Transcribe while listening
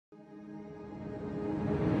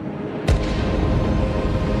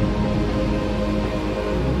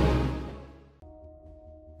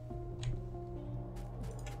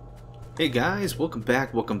Hey guys, welcome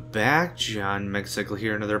back. John Megacycle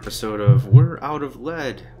here, another episode of We're Out of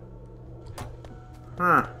Lead.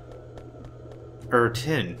 Huh. Or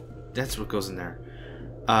tin. That's what goes in there.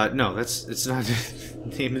 No, it's not,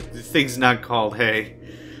 the thing's not called hay.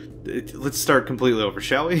 Let's start completely over,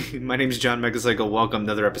 shall we? My name is John Megacycle, welcome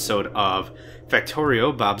to another episode of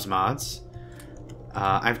Factorio, Bob's Mods.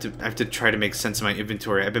 I have to try to make sense of my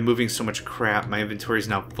inventory. I've been moving so much crap, my inventory is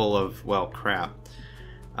now full of, well, crap.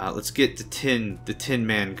 Let's get the tin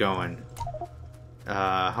man going.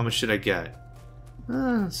 How much should I get?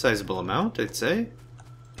 Sizable amount, I'd say.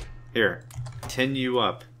 Here, tin you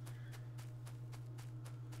up.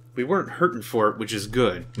 We weren't hurting for it, which is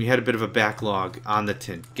good. We had a bit of a backlog on the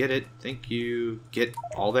tin. Get it? Thank you. Get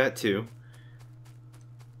all that too.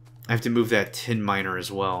 I have to move that tin miner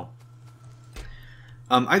as well.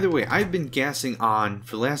 Either way, I've been gassing on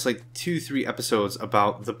for the last like 2-3 episodes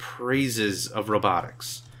about the praises of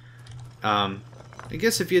robotics. I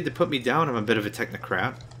guess if you had to put me down, I'm a bit of a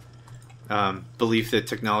technocrat. Belief that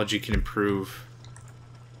technology can improve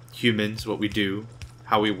humans, what we do,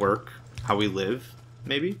 how we work, how we live,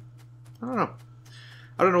 maybe? I don't know.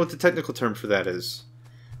 I don't know what the technical term for that is.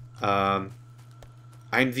 I'm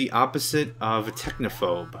the opposite of a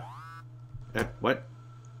technophobe. What?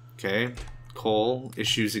 Okay. Coal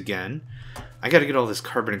issues again. I gotta get all this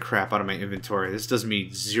carbon and crap out of my inventory. This does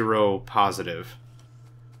me zero positive.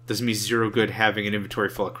 Does me zero good having an inventory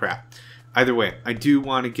full of crap. Either way, I do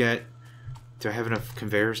want to get... Do I have enough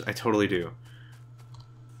conveyors? I totally do.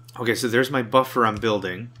 Okay, so there's my buffer I'm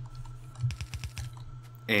building.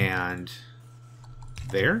 And...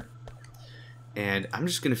 there. And I'm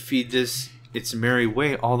just gonna feed this its merry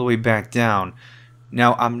way all the way back down.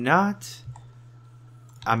 Now, I'm not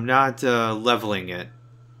leveling it.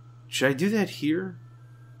 Should I do that here?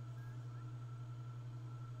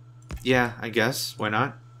 Yeah, I guess. Why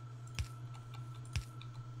not?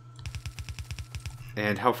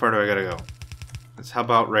 And how far do I gotta go? That's how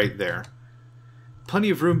about right there. Plenty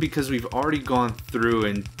of room because we've already gone through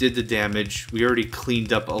and did the damage. We already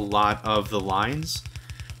cleaned up a lot of the lines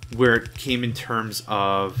where it came in terms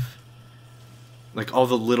of like all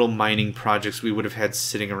the little mining projects we would have had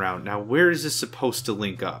sitting around. Now, where is this supposed to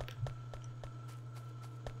link up?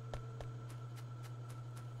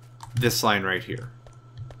 This line right here.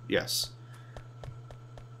 Yes.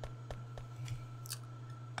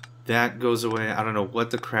 That goes away. I don't know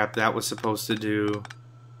what the crap that was supposed to do.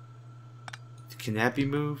 Can that be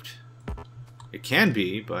moved? It can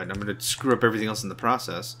be, but I'm going to screw up everything else in the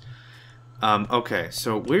process. Okay,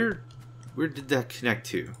 so where did that connect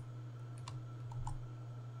to?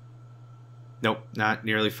 Nope, not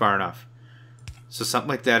nearly far enough. So something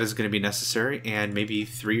like that is going to be necessary, and maybe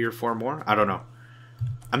 3 or 4 more? I don't know.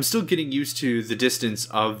 I'm still getting used to the distance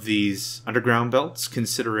of these underground belts,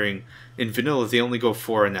 considering in vanilla they only go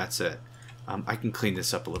 4 and that's it. I can clean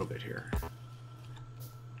this up a little bit here.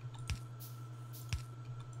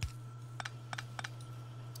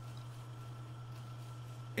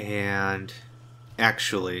 And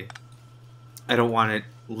actually, I don't want it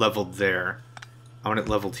leveled there. I want it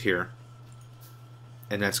leveled here.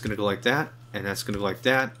 And that's going to go like that, and that's going to go like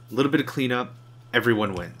that. A little bit of cleanup,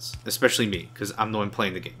 everyone wins. Especially me, because I'm the one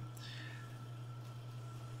playing the game.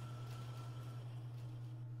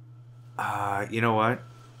 You know what?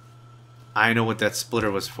 I know what that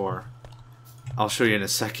splitter was for. I'll show you in a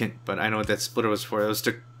second, but I know what that splitter was for. It was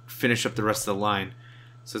to finish up the rest of the line.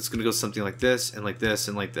 So it's going to go something like this, and like this,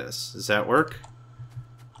 and like this. Does that work?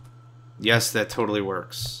 Yes, that totally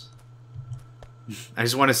works. I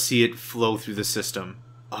just want to see it flow through the system.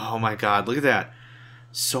 Oh my god, look at that.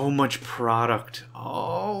 So much product.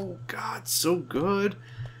 Oh god, so good.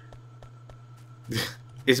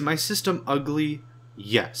 Is my system ugly?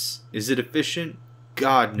 Yes. Is it efficient?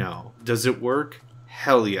 God, no. Does it work?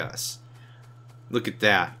 Hell yes. Look at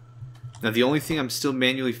that. Now the only thing I'm still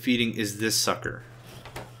manually feeding is this sucker.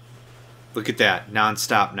 Look at that.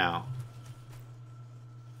 Non-stop now.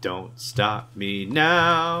 Don't stop me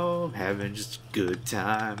now, having just a good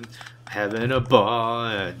time, having a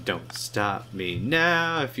ball. Don't stop me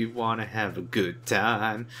now if you want to have a good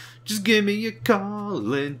time. Just give me a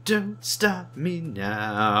call and don't stop me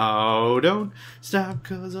now. Don't stop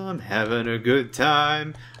cause I'm having a good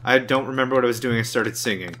time. I don't remember what I was doing. I started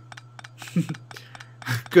singing.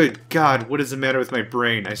 Good God, what is the matter with my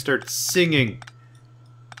brain? I start singing.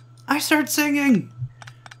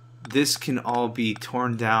 This can all be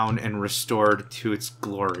torn down and restored to its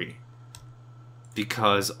glory.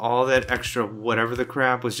 Because all that extra whatever the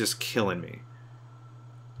crap was just killing me.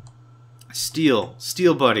 Steel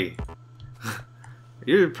buddy.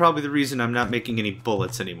 You're probably the reason I'm not making any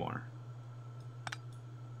bullets anymore.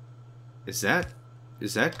 Is that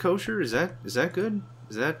kosher? Is that good?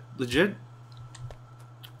 Is that legit?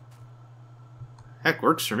 Heck,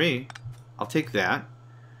 works for me. I'll take that.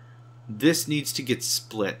 This needs to get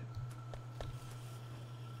split.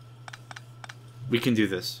 We can do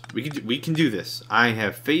this. We can do this. I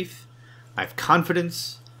have faith. I have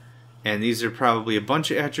confidence. And these are probably a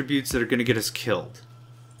bunch of attributes that are going to get us killed.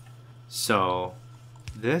 So,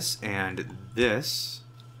 this and this.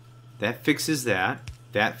 That fixes that.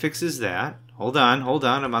 That fixes that. Hold on, hold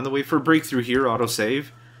on. I'm on the way for a breakthrough here. Autosave.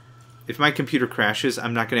 If my computer crashes,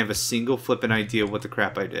 I'm not going to have a single flippin' idea what the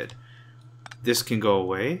crap I did. This can go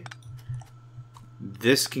away.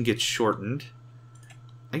 This can get shortened.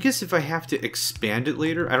 I guess if I have to expand it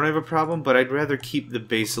later, I don't have a problem, but I'd rather keep the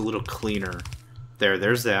base a little cleaner.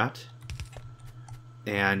 There's that.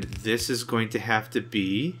 And this is going to have to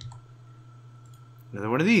be another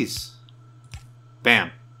one of these.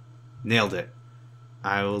 Bam. Nailed it.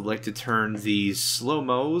 I would like to turn these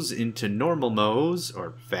slow-mos into normal mos,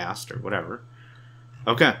 or fast, or whatever.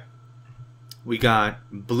 Okay. We got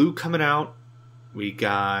blue coming out. We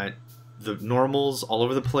got the normals all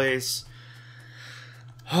over the place.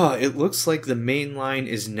 It looks like the main line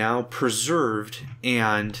is now preserved,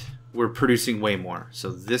 and we're producing way more. So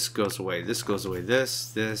this goes away. This goes away.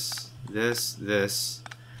 This.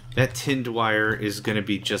 That tinned wire is going to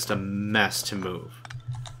be just a mess to move.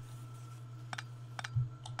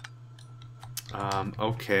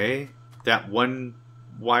 Okay. That one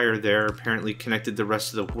wire there apparently connected the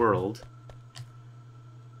rest of the world.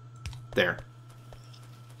 There.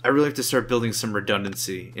 I really have to start building some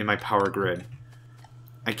redundancy in my power grid.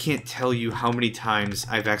 I can't tell you how many times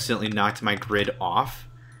I've accidentally knocked my grid off,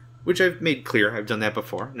 which I've made clear. I've done that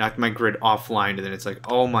before. Knocked my grid offline, and then it's like,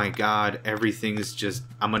 oh my god, everything's just,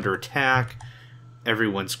 I'm under attack.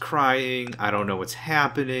 Everyone's crying. I don't know what's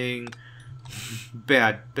happening.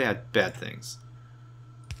 Bad things.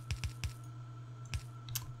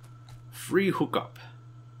 Free hookup.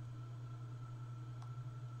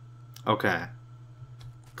 Okay.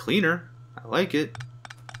 Cleaner. I like it.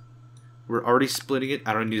 We're already splitting it.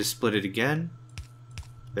 I don't need to split it again.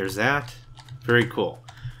 There's that. Very cool.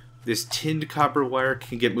 This tinned copper wire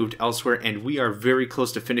can get moved elsewhere, and we are very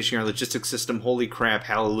close to finishing our logistics system. Holy crap,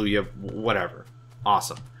 hallelujah, whatever.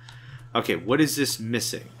 Awesome. Okay, what is this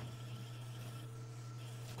missing?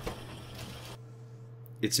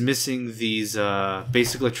 It's missing these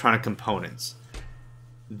basic electronic components.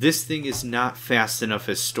 This thing is not fast enough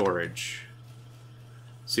as storage.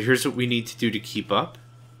 So here's what we need to do to keep up.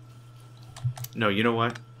 No, you know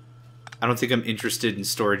what? I don't think I'm interested in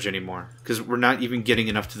storage anymore, because we're not even getting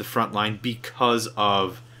enough to the front line because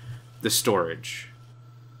of the storage.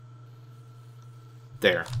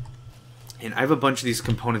 There. And I have a bunch of these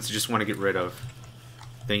components I just want to get rid of.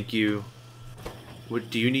 Thank you. What,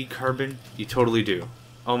 do you need carbon? You totally do.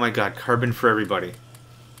 Oh my god, carbon for everybody.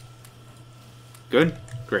 Good?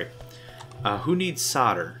 Great. Who needs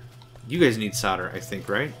solder? You guys need solder, I think,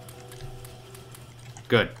 right?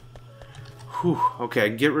 Good. Whew. Okay, I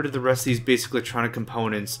can get rid of the rest of these basic electronic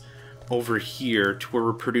components over here to where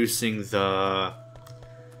we're producing the...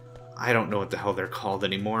 I don't know what the hell they're called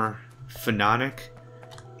anymore. Phenonic?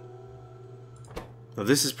 No,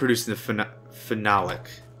 this is producing the phenolic.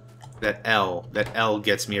 That L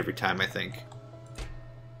gets me every time, I think.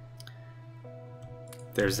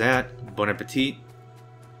 There's that. Bon appetit.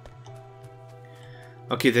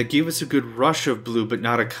 Okay, that gave us a good rush of blue, but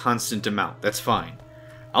not a constant amount. That's fine.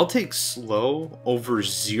 I'll take slow over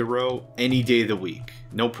 0 any day of the week.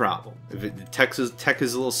 No problem. If the tech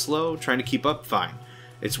is a little slow, trying to keep up, fine.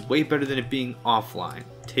 It's way better than it being offline.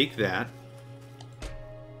 Take that.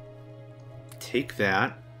 Take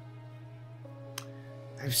that.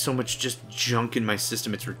 I have so much just junk in my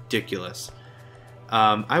system, it's ridiculous.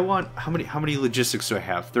 I want... How many logistics do I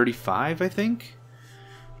have? 35, I think?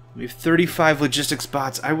 We have 35 logistics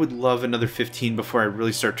bots. I would love another 15 before I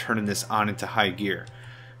really start turning this on into high gear.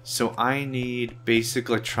 So I need basic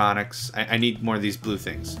electronics. I need more of these blue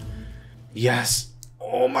things. Yes!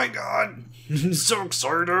 Oh my god! I'm so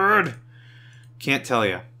excited! Can't tell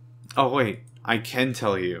you. Oh wait, I can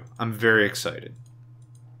tell you. I'm very excited.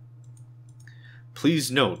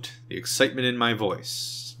 Please note the excitement in my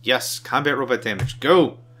voice. Yes, combat robot damage.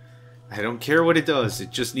 Go! I don't care what it does. It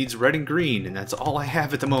just needs red and green, and that's all I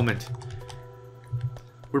have at the moment.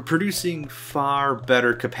 We're producing far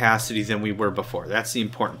better capacity than we were before. That's the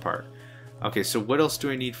important part. Okay, so what else do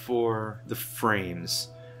I need for the frames?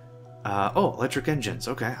 Oh, electric engines.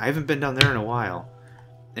 Okay, I haven't been down there in a while.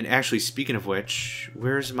 And actually, speaking of which,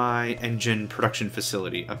 where's my engine production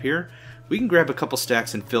facility? Up here? We can grab a couple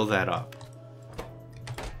stacks and fill that up.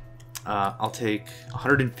 I'll take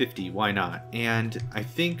 150, why not? And I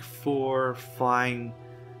think for flying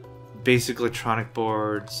basic electronic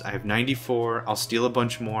boards, I have 94. I'll steal a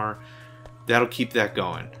bunch more. That'll keep that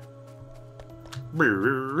going.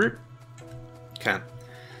 Okay.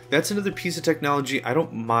 That's another piece of technology I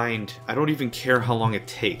don't mind. I don't even care how long it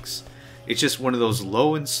takes. It's just one of those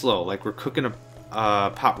low and slow, like we're cooking a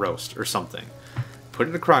pot roast or something. Put it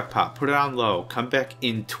in a crock pot, put it on low, come back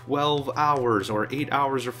in 12 hours or 8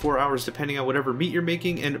 hours or 4 hours, depending on whatever meat you're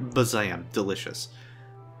making, and bazam, delicious.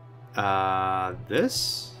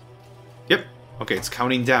 This? Yep. Okay, it's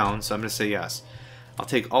counting down, so I'm going to say yes. I'll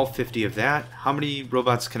take all 50 of that. How many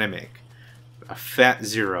robots can I make? A fat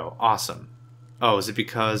 0. Awesome. Oh, is it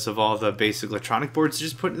because of all the basic electronic boards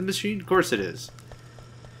just put in the machine? Of course it is.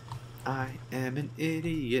 I am an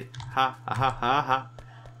idiot. Ha ha ha ha ha.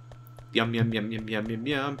 Yum yum yum yum yum yum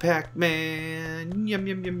yum. Pac-Man. Yum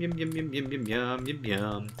yum yum yum yum yum yum yum yum yum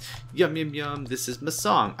yum. Yum yum yum. This is my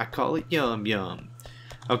song. I call it yum yum.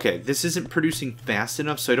 Okay, this isn't producing fast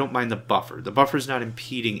enough, so I don't mind the buffer. The buffer's not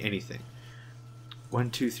impeding anything. 1,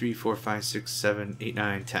 2, 3, 4, 5, 6, 7, 8,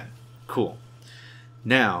 9, 10. Cool.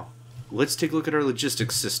 Now, let's take a look at our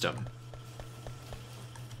logistics system.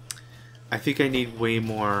 I think I need way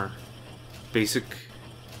more basic.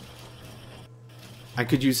 I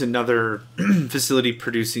could use another facility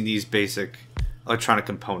producing these basic electronic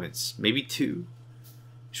components. Maybe 2.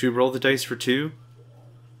 Should we roll the dice for 2?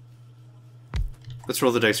 Let's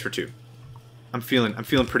roll the dice for 2. I'm feeling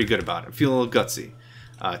pretty good about it. I'm feeling a little gutsy.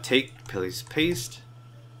 Take, please, paste.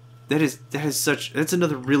 That's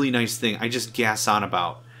another really nice thing I just gas on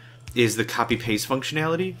about, is the copy paste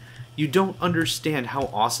functionality. You don't understand how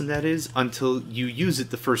awesome that is until you use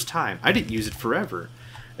it the first time. I didn't use it forever.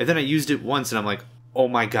 And then I used it once and I'm like, oh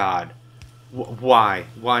my god. Why?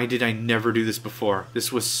 Why did I never do this before?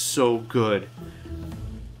 This was so good.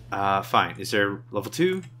 Fine. Is there level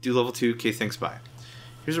 2? Do level 2. Okay, thanks, bye.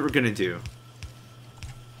 Here's what we're going to do.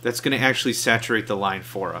 That's going to actually saturate the line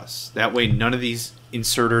for us. That way none of these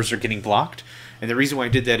inserters are getting blocked. And the reason why I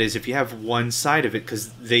did that is if you have one side of it,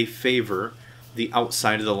 because they favor the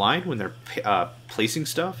outside of the line when they're placing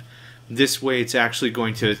stuff, this way it's actually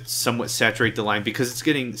going to somewhat saturate the line because it's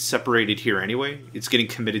getting separated here anyway. It's getting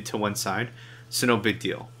committed to one side, so no big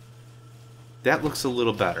deal. That looks a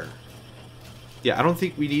little better. Yeah, I don't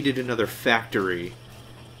think we needed another factory,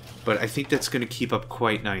 but I think that's going to keep up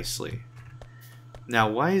quite nicely. Now,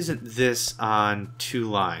 why isn't this on 2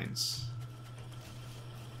 lines?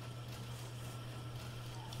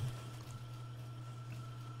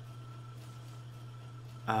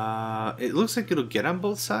 It looks like it'll get on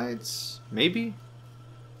both sides. Maybe?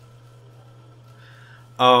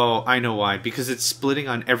 Oh, I know why. Because it's splitting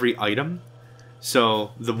on every item.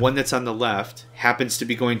 So the one that's on the left happens to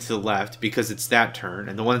be going to the left because it's that turn.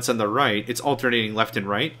 And the one that's on the right, it's alternating left and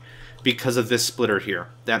right because of this splitter here.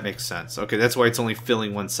 That makes sense. Okay, that's why it's only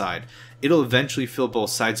filling one side. It'll eventually fill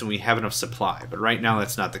both sides when we have enough supply. But right now,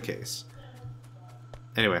 that's not the case.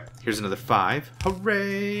 Anyway, here's another 5.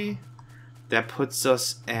 Hooray! That puts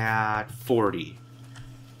us at 40.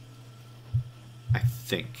 I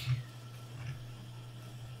think.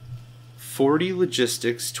 40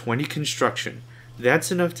 logistics, 20 construction.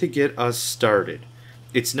 That's enough to get us started.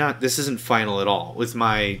 It's not, this isn't final at all. With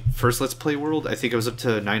my first Let's Play world, I think I was up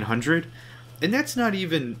to 900. And that's not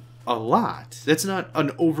even a lot. That's not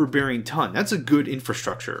an overbearing ton. That's a good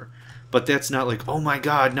infrastructure. But that's not like, oh my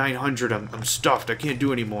god, 900, I'm stuffed, I can't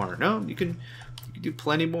do any more. No, you can do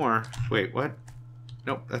plenty more. Wait, what?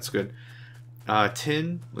 Nope, that's good.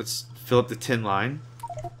 Tin, let's fill up the tin line.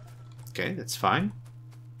 Okay, that's fine.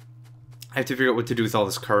 I have to figure out what to do with all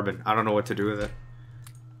this carbon. I don't know what to do with it.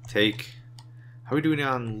 Take. How are we doing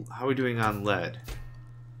on lead?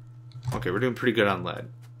 Okay, we're doing pretty good on lead.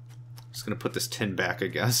 Just gonna put this tin back, I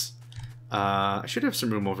guess. I should have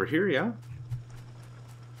some room over here, yeah.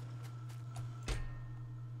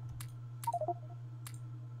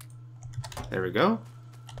 There we go.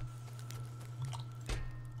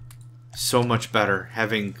 So much better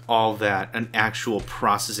having all that, an actual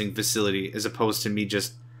processing facility, as opposed to me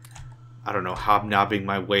just, I don't know, hobnobbing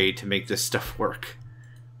my way to make this stuff work.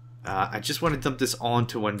 I just want to dump this all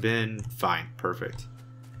into one bin. Fine, perfect.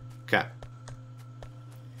 Okay.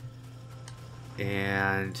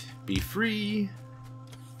 And be free.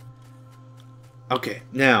 Okay,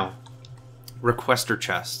 now, requester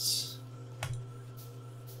chests.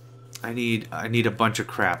 I need a bunch of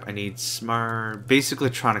crap. I need smart basic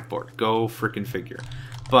electronic board. Go frickin' figure.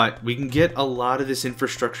 But we can get a lot of this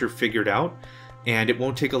infrastructure figured out, and it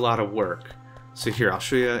won't take a lot of work. So here, I'll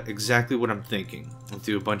show you exactly what I'm thinking. I'll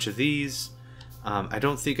do a bunch of these. I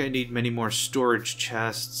don't think I need many more storage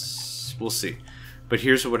chests. We'll see. But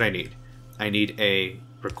here's what I need. I need a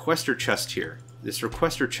requester chest here. This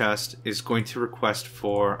requester chest is going to request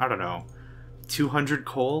for, I don't know, 200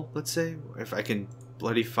 coal, let's say? If I can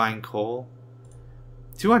bloody find coal.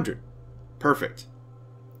 200. Perfect.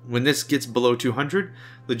 When this gets below 200,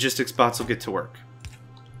 logistics bots will get to work.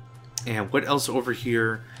 And what else over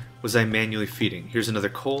here was I manually feeding? Here's another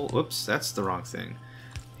coal. Whoops, that's the wrong thing.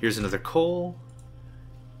 Here's another coal.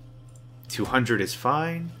 200 is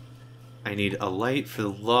fine. I need a light for the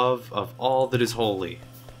love of all that is holy.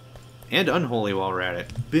 And unholy while we're at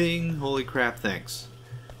it. Bing! Holy crap, thanks.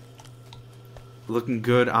 Looking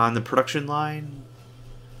good on the production line.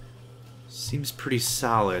 Seems pretty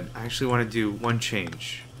solid. I actually want to do one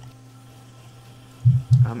change.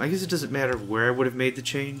 I guess it doesn't matter where I would have made the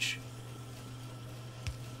change.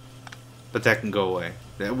 But that can go away.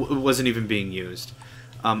 It wasn't even being used.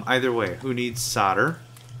 Either way, who needs solder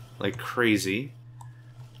like crazy?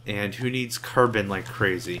 And who needs carbon like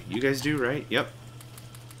crazy? You guys do, right? Yep.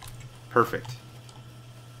 Perfect.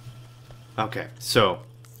 Okay, so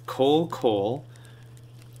coal.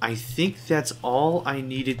 I think that's all I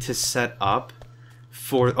needed to set up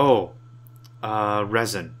for... Oh,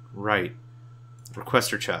 resin. Right.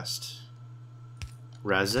 Requester chest.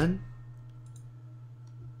 Resin?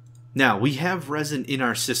 Now, we have resin in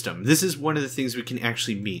our system. This is one of the things we can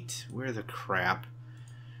actually meet. Where the crap?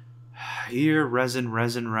 Here, resin.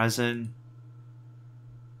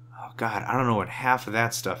 Oh, God, I don't know what half of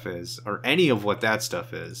that stuff is. Or any of what that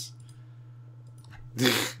stuff is.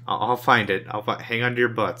 I'll find it. Hang on to your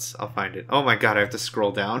butts. I'll find it. Oh, my God, I have to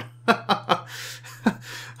scroll down.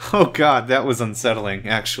 Oh, God, that was unsettling,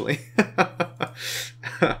 actually.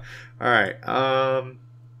 Alright,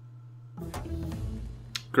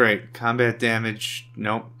 great. Combat damage.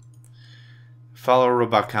 Nope. Follow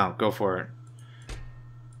robot count. Go for it.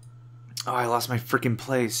 Oh, I lost my freaking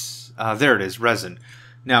place. There it is. Resin.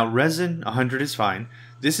 Now, resin, 100 is fine.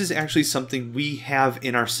 This is actually something we have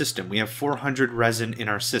in our system. We have 400 resin in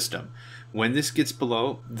our system. When this gets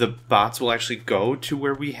below, the bots will actually go to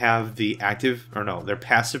where we have the active, or no, their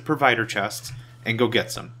passive provider chests and go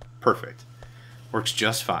get some. Perfect. Works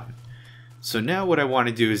just fine. So now what I want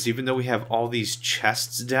to do is, even though we have all these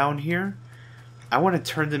chests down here, I want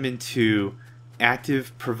to turn them into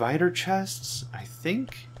active provider chests, I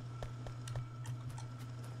think.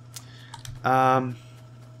 I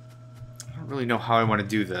don't really know how I want to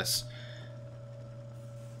do this.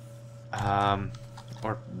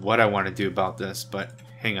 Or what I want to do about this, but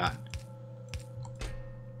hang on.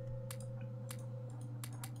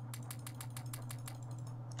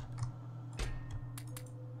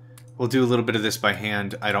 We'll do a little bit of this by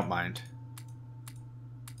hand. I don't mind.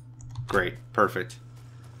 Great. Perfect.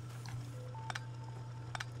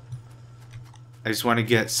 I just want to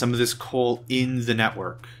get some of this coal in the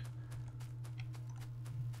network.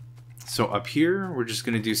 So up here, we're just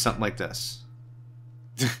going to do something like this.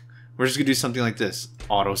 We're just going to do something like this.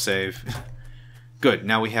 Autosave. Good.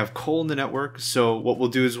 Now we have coal in the network. So what we'll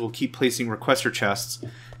do is we'll keep placing requester chests.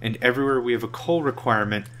 And everywhere we have a coal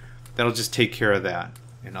requirement, that'll just take care of that.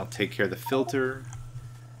 And I'll take care of the filter.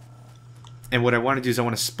 And what I want to do is I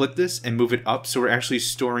want to split this and move it up so we're actually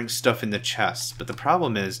storing stuff in the chests. But the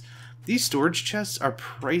problem is, these storage chests are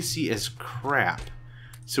pricey as crap.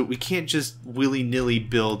 So we can't just willy-nilly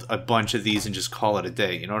build a bunch of these and just call it a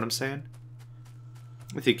day. You know what I'm saying?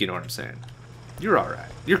 I think you know what I'm saying. You're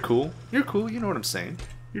alright. You're cool. You're cool. You know what I'm saying.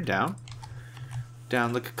 You're down.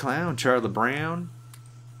 Down like a clown, Charlie Brown.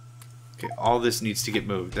 Okay, all this needs to get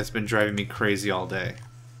moved. That's been driving me crazy all day.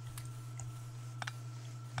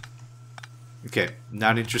 Okay,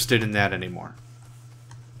 not interested in that anymore.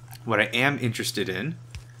 What I am interested in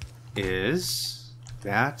is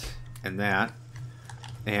that and that.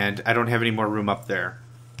 And I don't have any more room up there.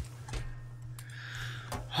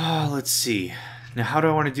 Let's see. Now, how do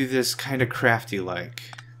I want to do this kind of crafty-like?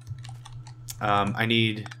 I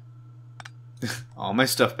need all my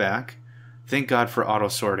stuff back. Thank God for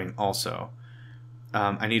auto-sorting also.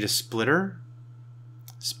 I need a splitter.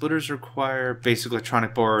 Splitters require basic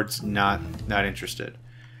electronic boards. Not interested.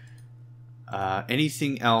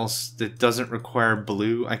 Anything else that doesn't require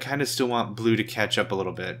blue, I kind of still want blue to catch up a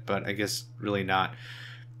little bit, but I guess really not.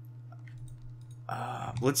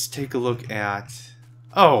 Let's take a look at...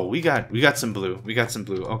 Oh, we got some blue. We got some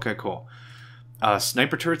blue. Okay, cool.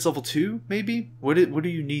 Sniper turrets level 2, maybe? What do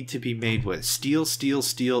you need to be made with? Steel,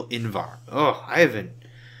 Invar. Oh, I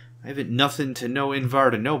haven't nothing to no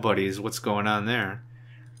Invar to nobody is what's going on there.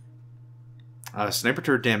 Sniper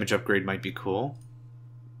turret damage upgrade might be cool.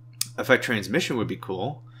 Effect transmission would be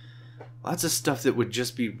cool. Lots of stuff that would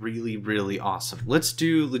just be really, really awesome. Let's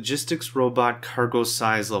do logistics robot cargo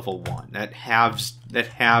size level 1. That halves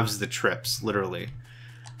the trips, literally.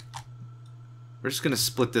 We're just going to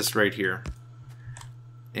split this right here.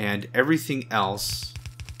 And everything else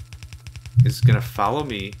is going to follow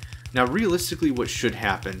me. Now, realistically, what should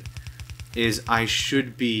happen is I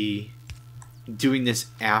should be doing this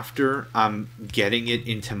after I'm getting it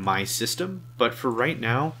into my system. But for right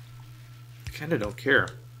now, I kind of don't care.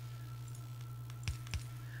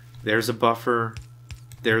 There's a buffer.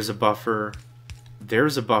 There's a buffer.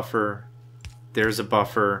 There's a buffer. There's a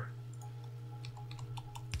buffer.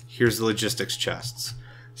 Here's the logistics chests.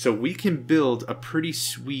 So we can build a pretty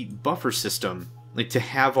sweet buffer system, like to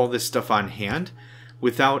have all this stuff on hand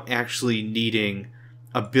without actually needing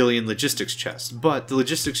a billion logistics chests. But the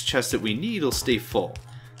logistics chests that we need will stay full.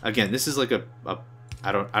 Again, this is like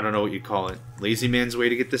I don't know what you call it, lazy man's way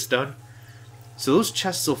to get this done. So those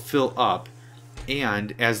chests will fill up,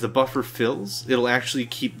 and as the buffer fills, it'll actually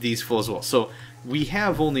keep these full as well. So we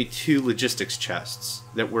have only 2 logistics chests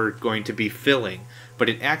that we're going to be filling, but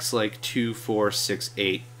it acts like 2, 4, 6,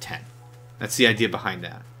 8, 10. That's the idea behind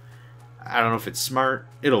that. I don't know if it's smart.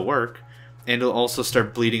 It'll work. And it'll also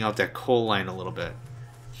start bleeding out that coal line a little bit.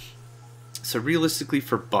 So realistically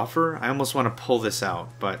for buffer, I almost want to pull this out,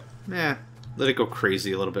 but let it go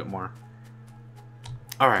crazy a little bit more.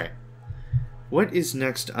 Alright. What is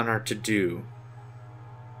next on our to-do?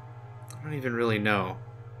 I don't even really know.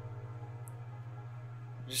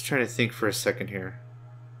 I'm just trying to think for a second here.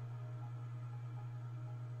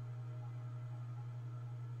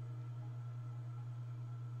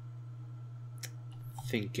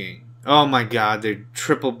 Thinking. Oh my god, they're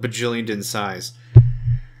triple bajillioned in size.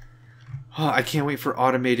 Oh, I can't wait for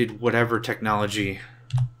automated whatever technology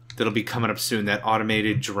that'll be coming up soon. That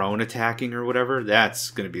automated drone attacking or whatever.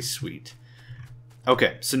 That's going to be sweet.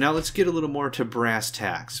 Okay, so now let's get a little more to brass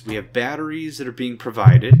tacks. We have batteries that are being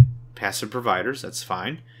provided. Passive providers, that's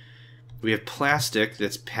fine. We have plastic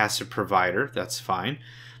that's passive provider. That's fine.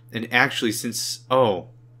 And actually, since... how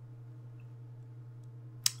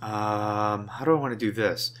do I want to do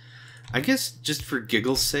this? I guess just for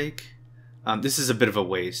giggle's sake, this is a bit of a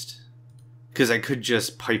waste, because I could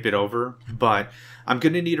just pipe it over, but I'm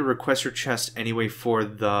going to need a requester chest anyway for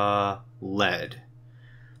the lead.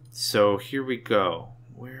 So here we go.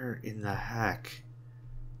 Where in the heck?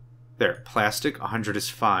 There, plastic, 100 is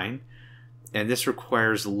fine. And this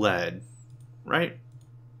requires lead, right?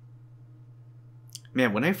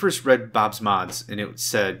 Man, when I first read Bob's Mods, and it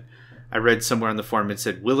said... I read somewhere on the forum it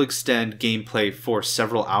said, will extend gameplay for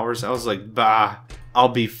several hours. I was like, bah, I'll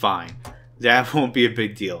be fine. That won't be a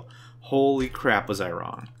big deal. Holy crap, was I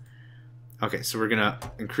wrong. Okay, so we're going to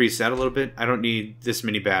increase that a little bit. I don't need this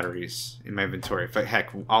many batteries in my inventory. Heck,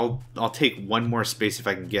 I'll take one more space if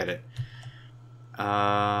I can get it.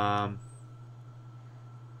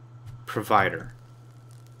 Provider.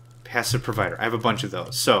 Passive provider. I have a bunch of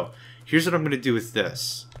those. So, here's what I'm going to do with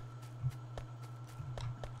this.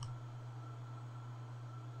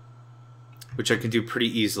 Which I can do pretty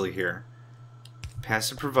easily here.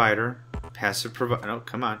 Passive provider. Passive provider. Oh,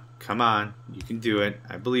 come on. Come on. You can do it.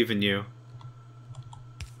 I believe in you.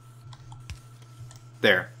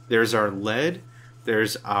 There. There's our lead.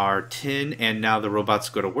 There's our tin. And now the robots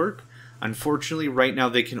go to work. Unfortunately, right now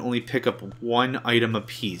they can only pick up 1 item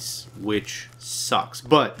apiece, which sucks.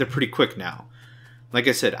 But they're pretty quick now. Like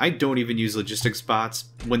I said, I don't even use logistics bots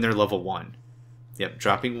when they're level 1. Yep,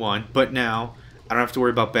 dropping 1. But now, I don't have to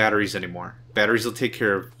worry about batteries anymore. Batteries will take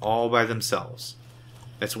care of all by themselves.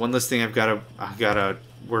 That's one less thing I've got to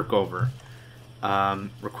work over.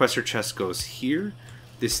 Requester chest goes here.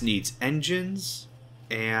 This needs engines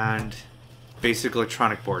and basic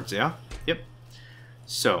electronic boards, yeah? Yep.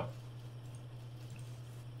 So,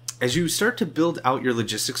 as you start to build out your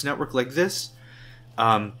logistics network like this,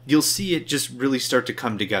 you'll see it just really start to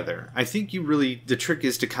come together. I think the trick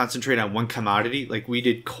is to concentrate on one commodity, like we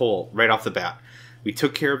did coal right off the bat. We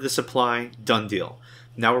took care of the supply, done deal.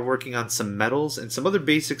 Now we're working on some metals and some other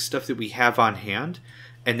basic stuff that we have on hand,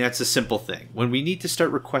 and that's a simple thing. When we need to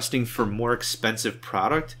start requesting for more expensive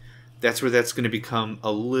product, that's where that's going to become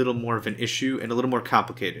a little more of an issue and a little more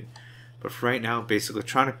complicated. But for right now, basic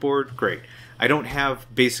electronic board, great. I don't have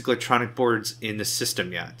basic electronic boards in the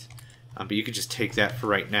system yet, but you could just take that for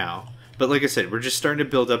right now. But like I said, we're just starting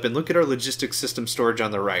to build up, and look at our logistics system storage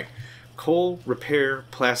on the right. Coal, repair,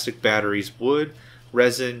 plastic, batteries, wood,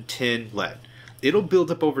 resin, tin, lead. It'll build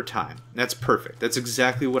up over time. That's perfect. That's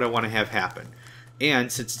exactly what I want to have happen. And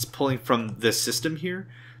since it's pulling from this system here,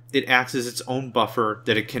 it acts as its own buffer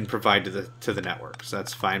that it can provide to the network. So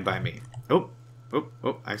that's fine by me. Oh,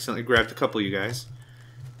 I accidentally grabbed a couple of you guys.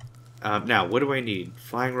 Now, what do I need?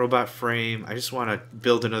 Flying robot frame. I just want to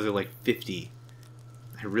build another, like, 50.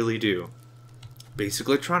 I really do. Basic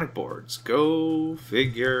electronic boards. Go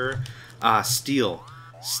figure. Steel.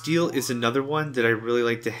 Steel is another one that I really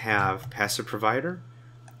like to have. Passive provider.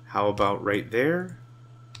 How about right there?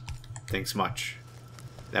 Thanks much.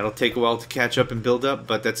 That'll take a while to catch up and build up,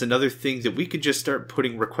 but that's another thing that we could just start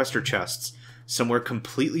putting requester chests somewhere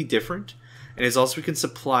completely different. And as also we can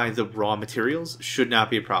supply the raw materials, should not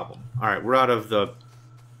be a problem. Alright, we're out of the,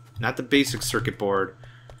 not the basic circuit board,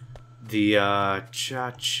 the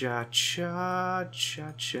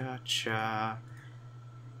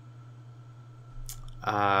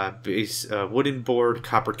base wooden board,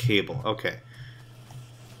 copper cable. Okay.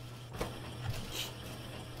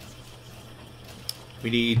 We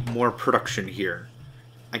need more production here.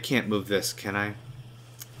 I can't move this, can I?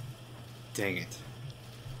 Dang it.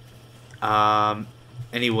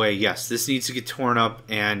 Anyway, yes, this needs to get torn up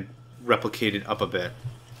and replicated up a bit.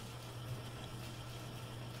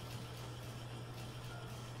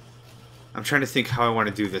 I'm trying to think how I want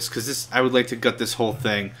to do this, because this, I would like to gut this whole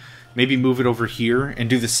thing, maybe move it over here and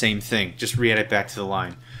do the same thing, just re-add it back to the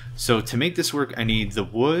line. So to make this work, I need the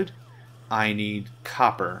wood, I need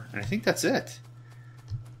copper, and I think that's it.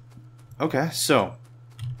 Okay, so,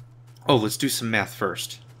 oh, let's do some math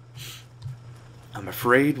first. I'm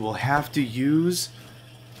afraid we'll have to use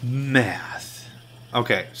math.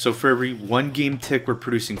 Okay, so for every 1 game tick, we're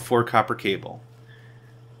producing 4 copper cable.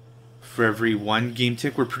 For every 1 game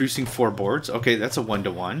tick, we're producing 4 boards. Okay, that's a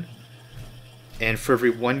 1-to-1. And for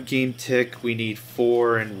every 1 game tick, we need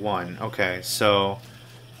 4 and 1. Okay, so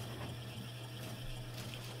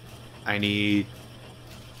I need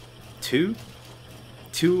 2?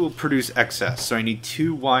 2 will produce excess, so I need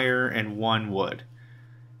 2 wire and 1 wood.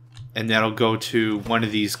 And that'll go to one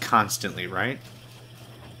of these constantly, right?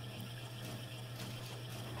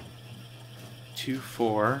 2,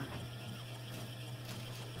 4.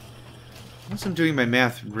 Unless I'm doing my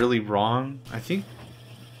math really wrong, I think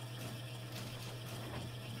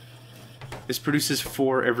this produces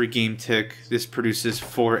 4 every game tick. This produces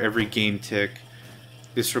 4 every game tick.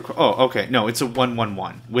 This oh, okay. No, it's a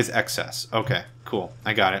 1-1-1 with excess. Okay, cool.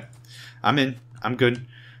 I got it. I'm in. I'm good.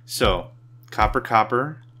 So, copper,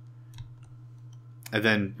 copper. And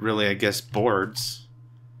then, really, I guess, boards.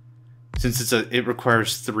 Since it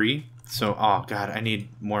requires 3. So, oh, God, I need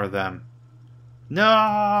more of them.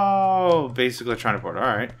 No! Basic electronic board.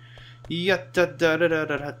 Alright.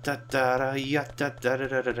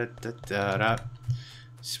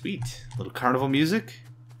 Sweet. Little carnival music.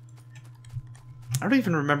 I don't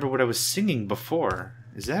even remember what I was singing before.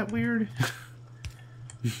 Is that weird?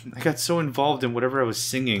 I got so involved in whatever I was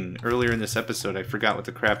singing earlier in this episode, I forgot what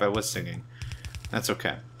the crap I was singing. That's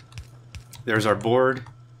okay. There's our board.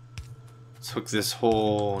 Let's hook this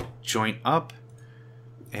whole joint up.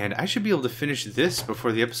 And I should be able to finish this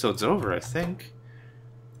before the episode's over, I think.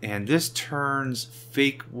 And this turns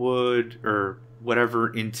fake wood, or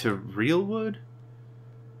whatever, into real wood.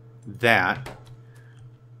 That.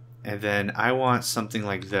 And then I want something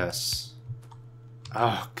like this.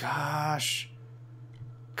 Oh, gosh.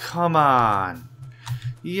 Come on.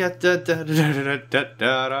 Okay.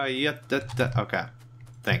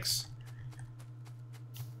 Thanks.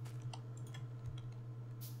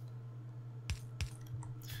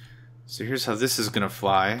 So here's how this is going to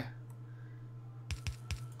fly.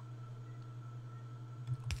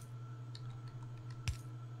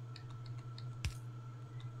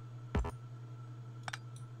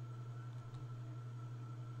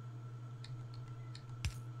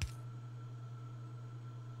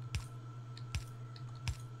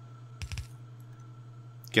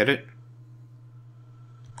 Get it?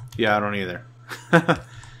 Yeah, I don't either.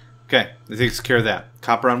 Okay, that takes care of that.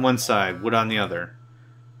 Copper on one side, wood on the other.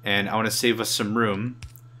 And I want to save us some room.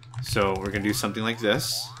 So we're going to do something like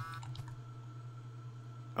this.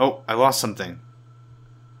 Oh, I lost something.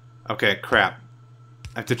 Okay, crap.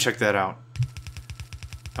 I have to check that out.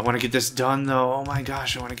 I want to get this done, though. Oh my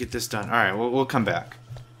gosh, I want to get this done. Alright, we'll come back.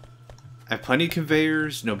 I have plenty of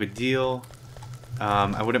conveyors, no big deal.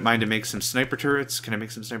 I wouldn't mind to make some sniper turrets. Can I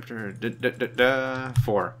make some sniper turrets?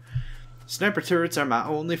 4. Sniper turrets are my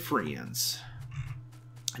only friends.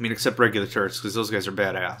 I mean, except regular turrets, because those guys are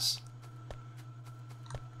badass.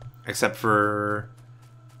 Except for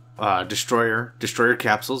destroyer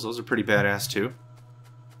capsules. Those are pretty badass, too.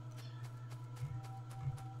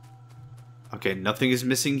 Okay, nothing is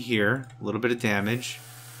missing here. A little bit of damage.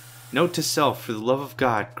 Note to self, for the love of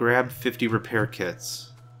God, grab 50 repair kits.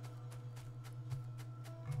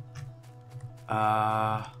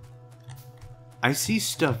 I see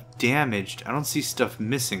stuff damaged. I don't see stuff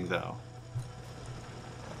missing, though.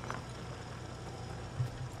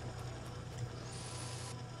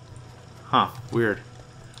 Huh, weird.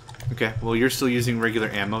 Okay, well, you're still using regular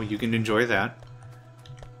ammo. You can enjoy that.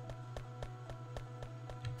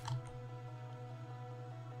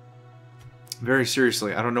 Very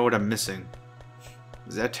seriously, I don't know what I'm missing.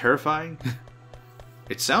 Is that terrifying?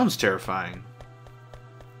 It sounds terrifying.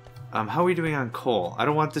 How are we doing on coal? I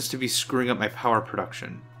don't want this to be screwing up my power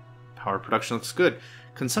production. Power production looks good.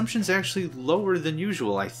 Consumption's actually lower than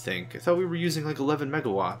usual, I think. I thought we were using like 11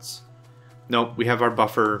 megawatts. Nope, we have our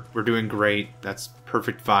buffer. We're doing great. That's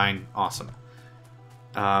perfect, fine, awesome.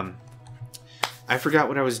 I forgot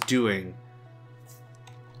what I was doing.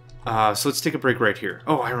 So let's take a break right here.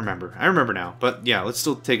 Oh, I remember. I remember now. But yeah, let's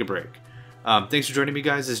still take a break. Thanks for joining me,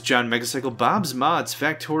 guys. This is John Megacycle, Bob's Mods,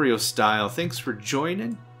 Factorio style. Thanks for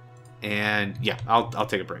joining. And yeah, I'll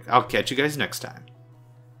take a break. I'll catch you guys next time.